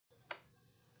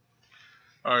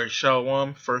Alright,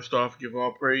 Shalom. First off, give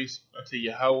all praise unto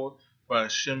Yahweh, by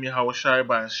Hashem Yahweh Shai,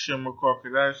 by Hashem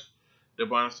Kodash, the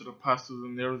bonus to the apostles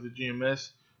and elders of GMS.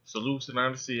 Salutes and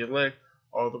honors to the elect,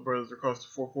 all the brothers across the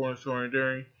four corners who are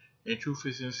enduring, in truth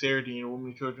and sincerity, and the women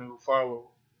and children who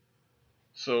follow.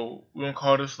 So, we're going to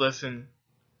call this lesson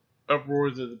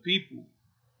Uproars of the People,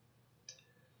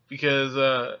 because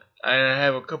I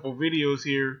have a couple videos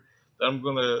here that I'm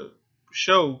going to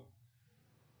show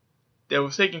that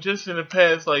was taken just in the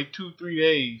past like 2-3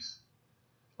 days,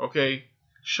 okay,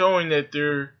 showing that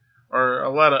there are a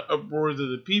lot of uproars of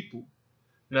the people.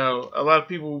 Now, a lot of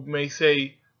people may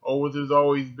say, oh, well, there's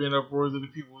always been uproars of the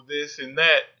people, this and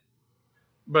that,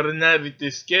 but not at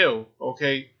this scale,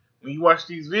 okay? When you watch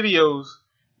these videos,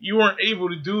 you weren't able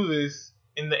to do this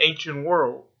in the ancient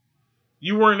world.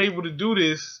 You weren't able to do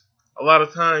this a lot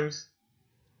of times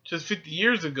just 50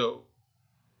 years ago,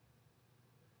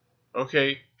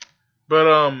 okay? But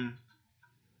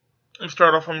let's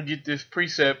start off. I'm gonna get this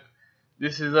precept.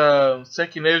 This is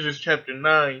 2nd Ezra chapter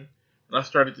 9, and I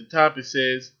start at the top. It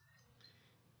says,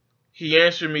 "He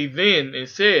answered me then and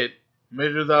said,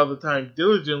 Measure thou the time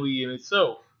diligently in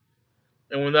itself,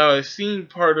 and when thou hast seen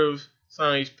part of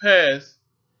signs past,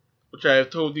 which I have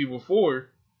told thee before,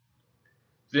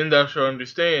 then thou shalt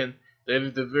understand that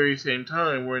at the very same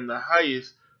time wherein the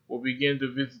highest will begin to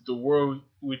visit the world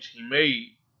which he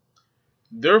made.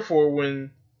 Therefore,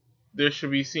 when there shall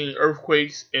be seen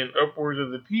earthquakes and upwards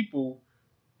of the people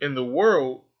in the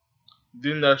world,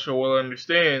 then thou shalt well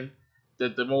understand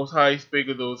that the Most High spake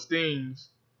of those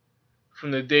things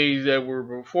from the days that were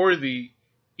before thee,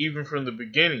 even from the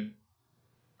beginning."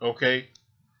 Okay,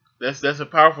 that's a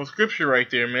powerful scripture right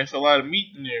there, man. It's a lot of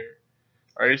meat in there.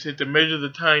 All right, it said to measure the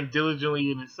time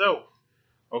diligently in itself.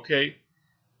 Okay,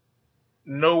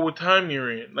 know what time you're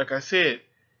in. Like I said,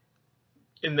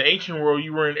 in the ancient world,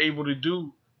 you weren't able to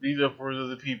do these upwards of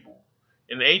the people.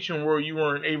 In the ancient world, you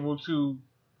weren't able to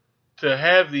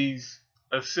have these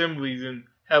assemblies and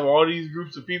have all these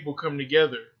groups of people come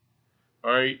together.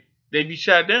 All right, they'd be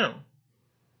shot down.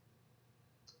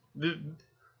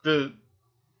 The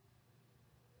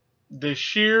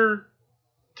sheer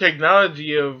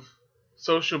technology of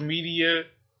social media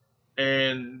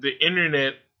and the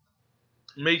internet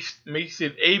makes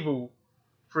it able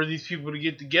for these people to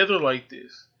get together like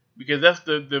this, because that's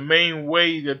the main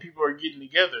way that people are getting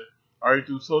together, all right,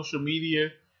 through social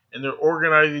media, and they're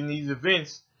organizing these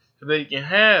events so they can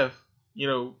have,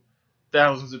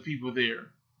 thousands of people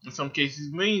there, in some cases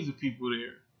millions of people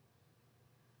there.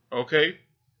 Okay,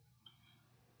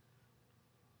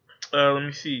 let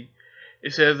me see.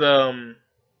 It says, for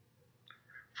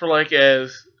like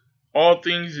as all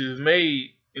things is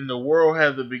made in the world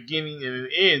have the beginning and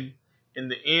an end, and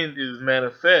the end is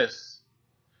manifest.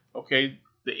 Okay,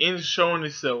 the end is showing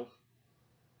itself.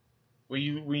 When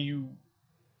you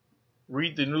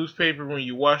read the newspaper, when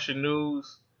you watch the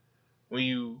news, when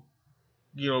you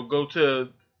go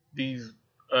to these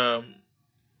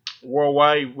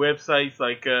worldwide websites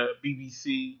like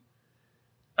BBC,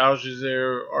 Al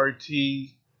Jazeera, RT,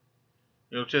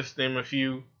 just to name a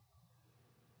few,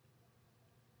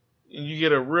 and you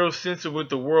get a real sense of what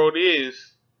the world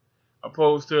is,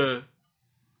 opposed to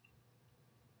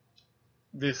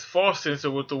this false sense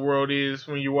of what the world is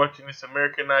when you're watching this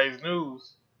Americanized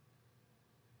news.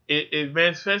 It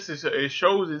manifests itself. It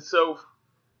shows itself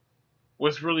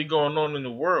what's really going on in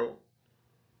the world.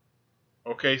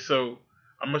 Okay, so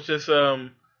I'm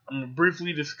gonna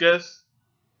briefly discuss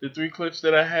the 3 clips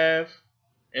that I have,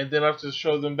 and then I'll just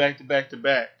show them back to back to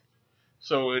back.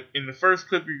 So in the first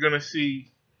clip, you're gonna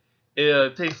see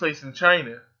it takes place in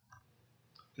China.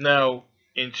 Now,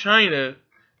 in China,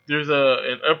 there's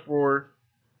an uproar.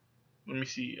 Let me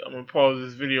see. I'm gonna pause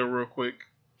this video real quick.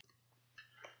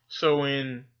 So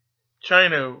in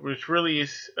China, which really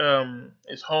is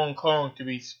Hong Kong to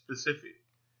be specific.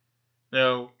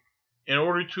 Now, in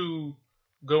order to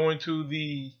go into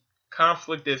the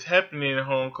conflict that's happening in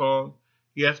Hong Kong,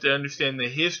 you have to understand the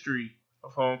history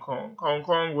of Hong Kong. Hong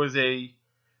Kong was a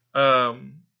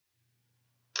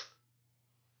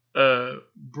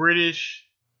British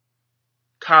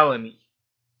colony,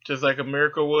 just like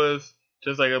America was,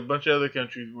 just like a bunch of other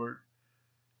countries were.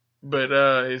 But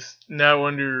it's now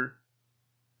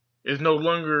it's no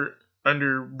longer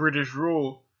under British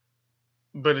rule,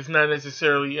 but it's not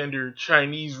necessarily under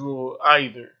Chinese rule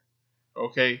either.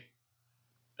 Okay,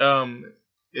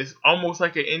 it's almost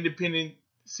like an independent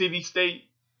city-state.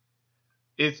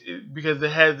 Because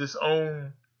it has its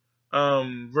own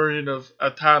version of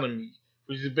autonomy,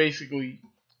 which is basically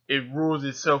it rules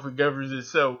itself, it governs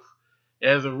itself. It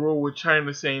has a rule with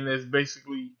China saying that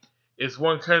basically it's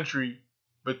one country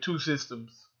but 2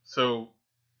 systems. So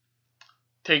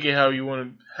take it how you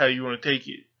want to take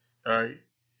it. All right,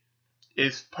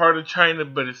 it's part of China,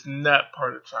 but it's not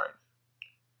part of China.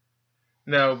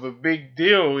 Now the big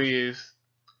deal is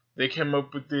they came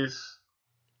up with this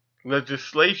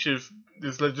legislative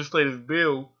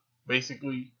bill,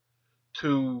 basically,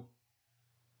 to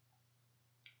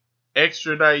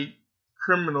extradite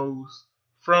criminals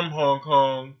from Hong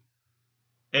Kong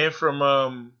and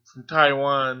from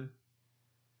Taiwan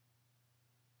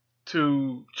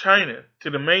to China, to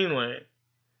the mainland,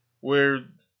 where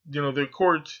their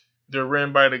courts, they're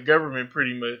ran by the government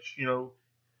pretty much,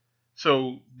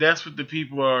 So that's what the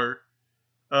people are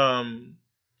in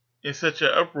such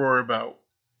an uproar about.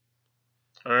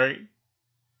 All right,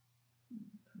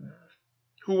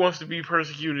 who wants to be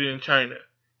persecuted in China?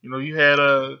 You had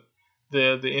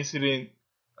the incident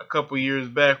a couple years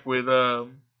back with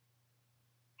one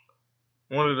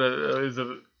of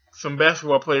the some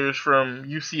basketball players from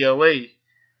UCLA.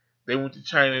 They went to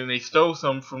China and they stole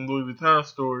something from Louis Vuitton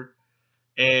store,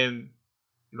 and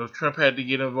Trump had to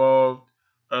get involved.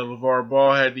 LeVar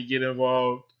Ball had to get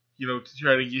involved, to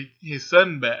try to get his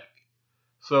son back.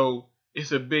 So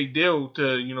it's a big deal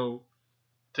to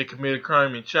commit a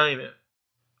crime in China.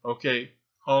 Okay,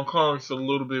 Hong Kong's a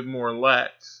little bit more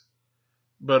lax,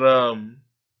 but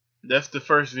that's the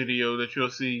first video that you'll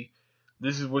see.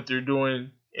 This is what they're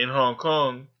doing in Hong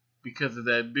Kong because of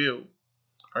that bill.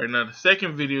 All right, now the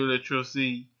second video that you'll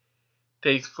see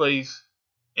takes place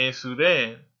in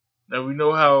Sudan. Now we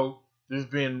know how there's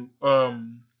been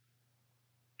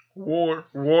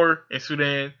war in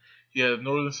Sudan. You have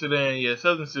Northern Sudan, you have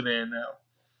Southern Sudan now.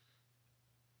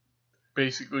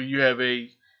 Basically, you have a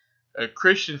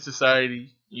Christian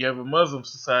society, you have a Muslim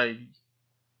society.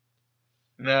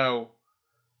 Now,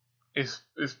 it's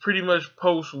pretty much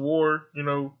post-war,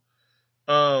 and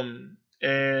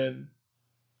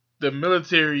the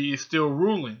military is still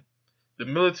ruling. The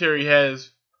military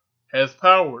has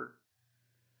power.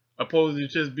 Opposed to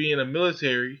just being a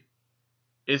military,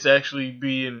 it's actually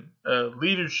being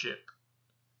leadership.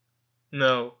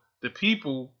 Now, the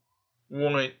people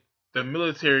want the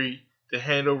military to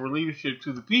hand over leadership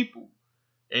to the people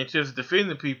and just defend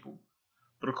the people.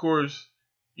 But of course,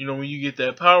 when you get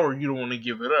that power, you don't want to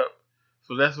give it up.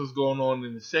 So that's what's going on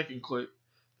in the second clip.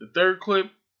 The third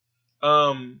clip,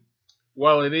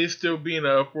 while it is still being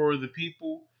an uproar of the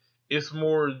people, it's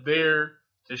more there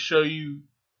to show you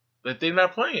that they're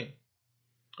not playing.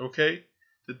 Okay?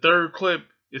 The third clip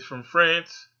is from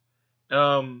France,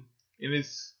 and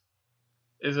it's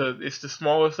the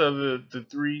smallest of the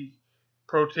three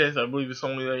protests. I believe it's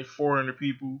only like 400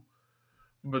 people,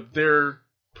 but they're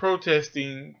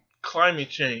protesting climate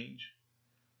change.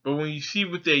 But when you see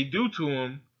what they do to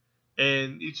them,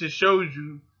 and it just shows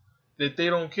you that they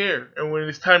don't care. And when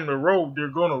it's time to roll, they're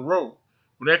going to roll.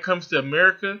 When that comes to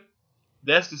America,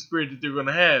 that's the spirit that they're going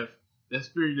to have. That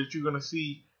spirit that you're going to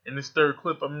see in this third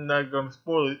clip. I'm not going to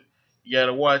spoil it. You got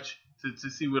to watch to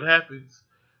see what happens.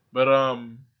 But,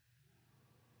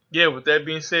 yeah, with that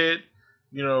being said,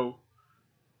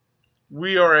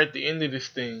 we are at the end of this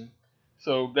thing.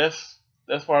 So that's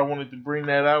why I wanted to bring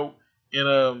that out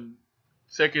in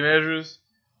Second Esdras.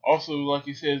 Also, like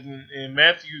it says in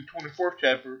Matthew 24th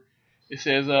chapter, it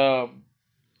says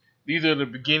these are the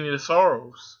beginning of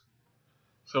sorrows.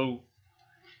 So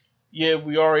yeah,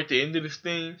 we are at the end of this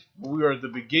thing, but we are at the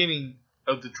beginning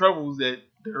of the troubles that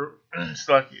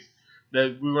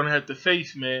that we're gonna have to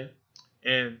face, man.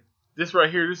 And this right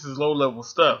here, this is low level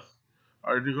stuff.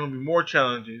 All right, there's gonna be more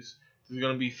challenges. There's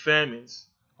gonna be famines.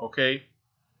 Okay,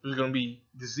 there's gonna be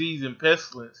disease and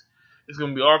pestilence. There's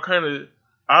gonna be all kind of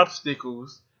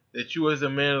obstacles that you, as a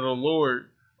man of the Lord,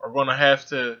 are gonna have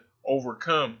to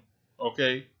overcome.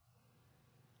 Okay.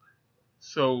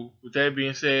 So with that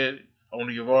being said, I want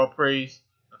to give all praise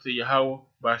unto Yahweh,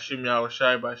 by Hashem Yahweh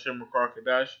Shai, by Hashem Rakar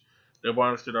Kadash. Their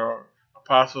honors to our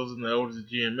apostles and the elders of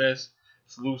GMS.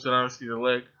 Salutes and honors to the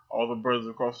elect, all the brothers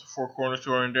across the four corners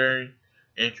who are enduring,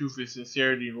 and truth and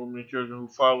sincerity, and women and children who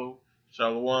follow.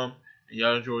 Shalom, and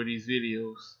y'all enjoy these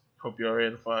videos. Hope y'all are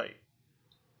edified.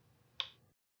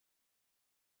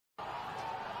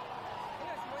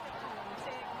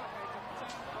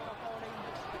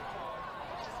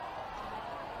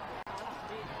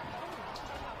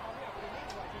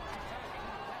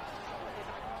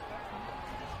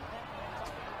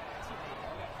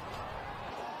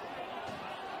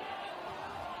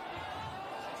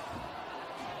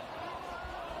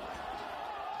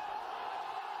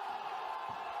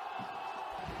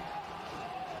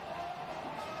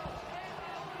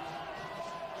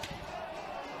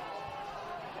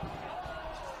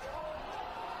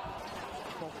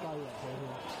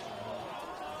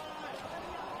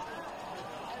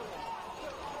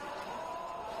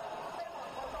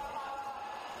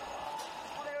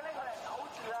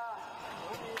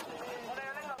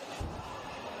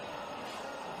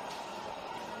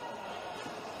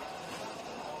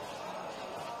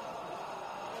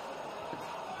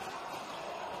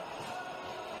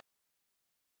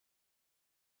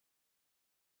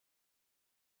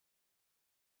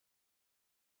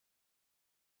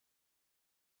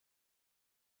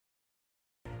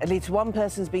 At least one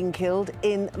person's been killed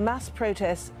in mass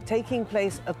protests taking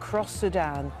place across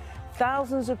Sudan.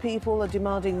 Thousands of people are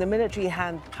demanding the military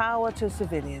hand power to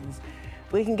civilians.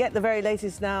 We can get the very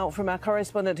latest now from our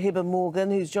correspondent Hiba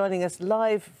Morgan, who's joining us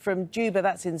live from Juba,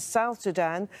 that's in South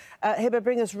Sudan. Hiba,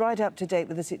 bring us right up to date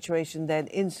with the situation then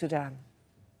in Sudan.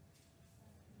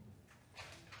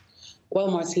 Well,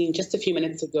 Martine, just a few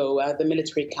minutes ago, the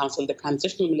military council, the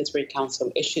Transitional Military Council,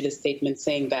 issued a statement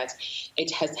saying that it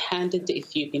has handed the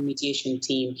Ethiopian mediation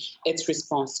team its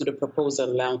response to the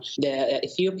proposal. The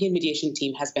Ethiopian mediation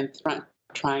team has been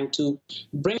trying to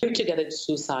bring together the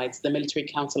two sides, the military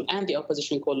council and the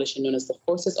opposition coalition known as the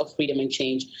Forces of Freedom and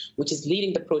Change, which is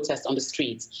leading the protest on the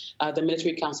streets. The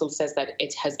military council says that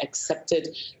it has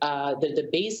accepted the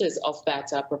basis of that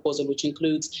proposal, which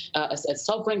includes a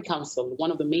sovereign council,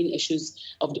 one of the main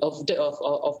issues of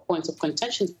points of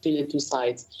contention between the two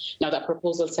sides. Now, that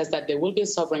proposal says that there will be a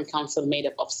sovereign council made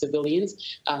up of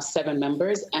civilians, 7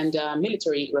 members, and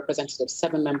military representatives,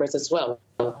 7 members as well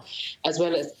as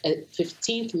a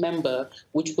 15th member,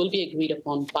 which will be agreed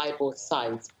upon by both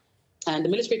sides. And the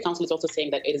military council is also saying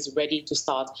that it is ready to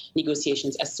start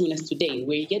negotiations as soon as today.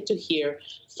 We're yet to hear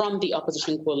from the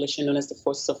opposition coalition known as the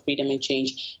Forces of Freedom and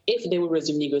Change if they will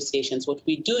resume negotiations. What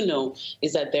we do know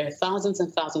is that there are thousands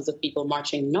and thousands of people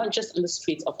marching, not just in the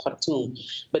streets of Khartoum,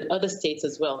 but other states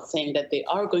as well, saying that they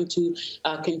are going to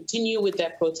continue with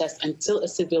their protest until a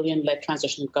civilian-led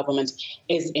transitional government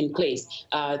is in place.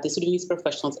 The Sudanese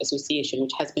Professionals Association,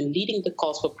 which has been leading the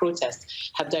calls for protest,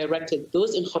 have directed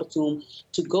those in Khartoum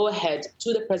to go ahead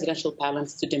to the presidential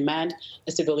palace to demand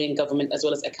a civilian government as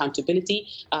well as accountability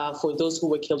for those who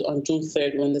were killed on June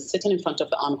 3rd when the sit-in in front of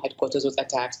the army headquarters was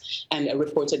attacked and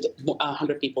reported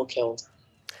 100 people killed.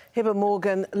 Hiba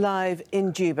Morgan, live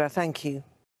in Juba. Thank you.